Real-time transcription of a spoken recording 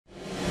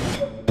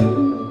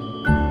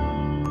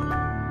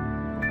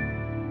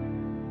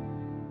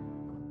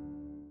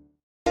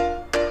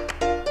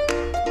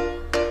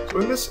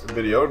this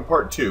video, in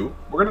part 2,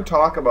 we're going to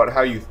talk about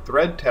how you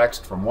thread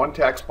text from one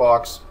text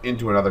box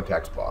into another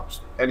text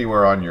box,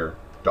 anywhere on your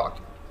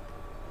document.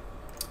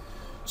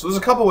 So there's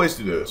a couple ways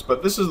to do this,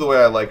 but this is the way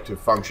I like to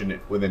function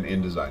within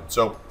InDesign.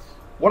 So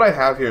what I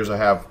have here is I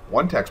have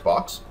one text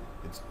box.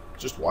 It's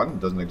just one, it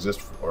doesn't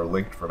exist or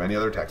linked from any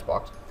other text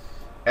box.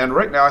 And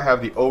right now I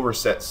have the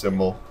overset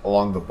symbol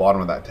along the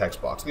bottom of that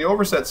text box. And the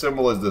overset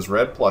symbol is this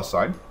red plus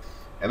sign,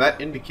 and that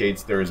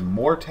indicates there is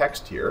more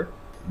text here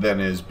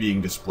than is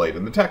being displayed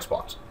in the text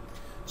box.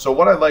 So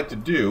what I'd like to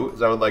do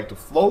is I would like to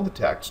flow the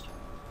text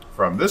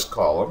from this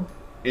column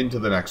into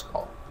the next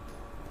column.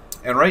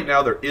 And right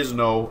now there is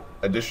no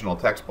additional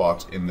text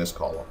box in this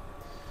column.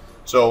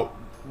 So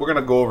we're going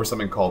to go over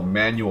something called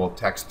manual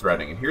text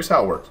threading. And here's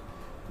how it works.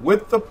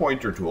 With the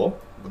pointer tool,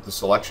 with the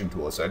selection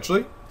tool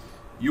essentially,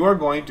 you are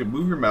going to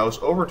move your mouse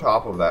over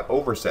top of that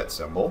overset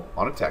symbol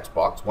on a text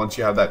box once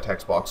you have that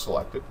text box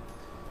selected,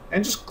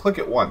 and just click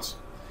it once.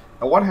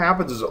 And what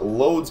happens is it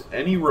loads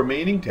any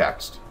remaining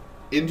text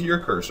into your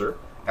cursor,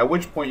 at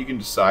which point you can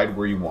decide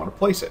where you want to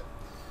place it.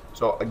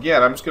 So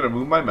again, I'm just going to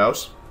move my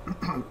mouse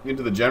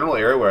into the general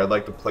area where I'd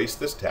like to place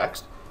this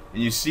text.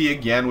 And you see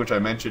again, which I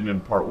mentioned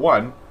in part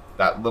 1,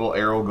 that little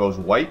arrow goes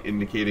white,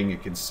 indicating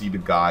it can see the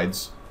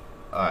guides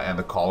and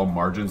the column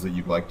margins that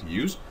you'd like to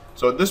use.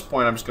 So at this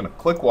point, I'm just going to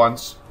click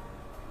once,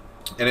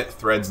 and it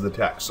threads the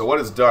text. So what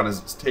it's done is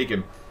it's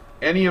taken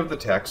any of the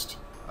text,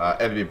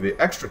 any of the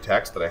extra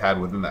text that I had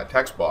within that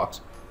text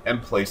box,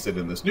 and placed it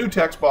in this new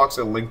text box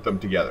and linked them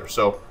together.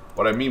 So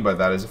what I mean by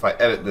that is if I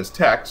edit this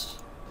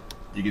text,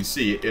 you can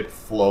see it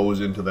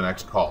flows into the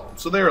next column.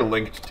 So they are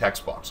linked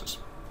text boxes.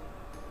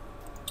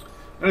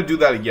 I'm going to do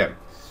that again.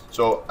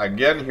 So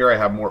again, here I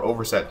have more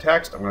overset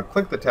text. I'm going to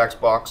click the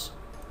text box,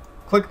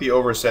 click the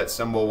overset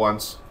symbol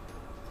once,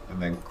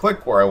 and then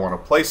click where I want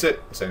to place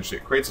it. Essentially,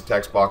 it creates a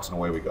text box, and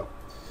away we go.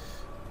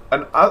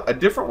 A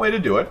different way to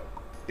do it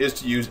is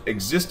to use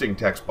existing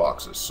text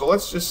boxes. So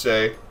let's just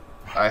say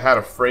I had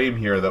a frame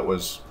here that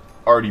was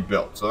already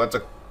built. So that's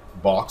a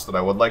box that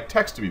I would like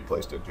text to be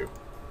placed into.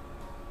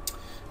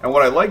 And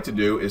what I like to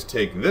do is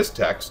take this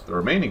text, the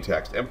remaining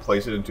text, and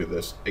place it into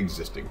this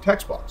existing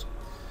text box.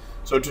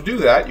 So to do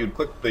that, you'd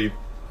click the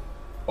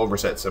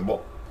overset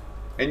symbol,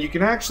 and you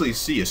can actually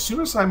see as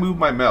soon as I move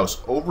my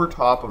mouse over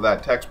top of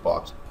that text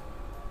box,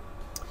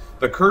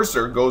 the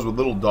cursor goes with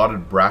little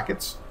dotted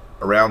brackets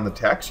around the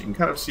text. You can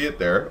kind of see it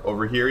there.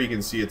 Over here you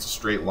can see it's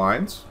straight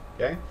lines,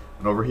 okay?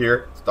 And over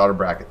here it's dotted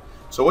bracket.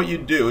 So what you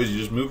do is you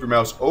just move your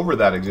mouse over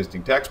that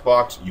existing text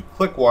box, you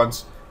click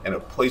once, and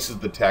it places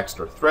the text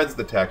or threads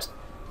the text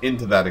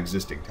into that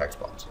existing text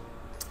box.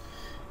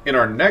 In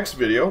our next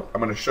video,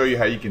 I'm going to show you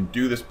how you can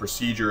do this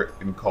procedure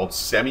in called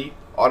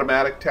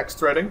semi-automatic text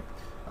threading,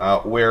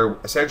 where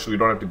essentially we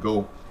don't have to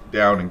go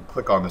down and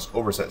click on this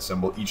overset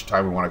symbol each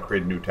time we want to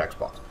create a new text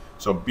box.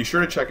 So be sure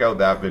to check out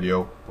that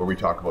video where we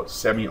talk about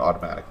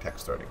semi-automatic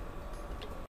text threading.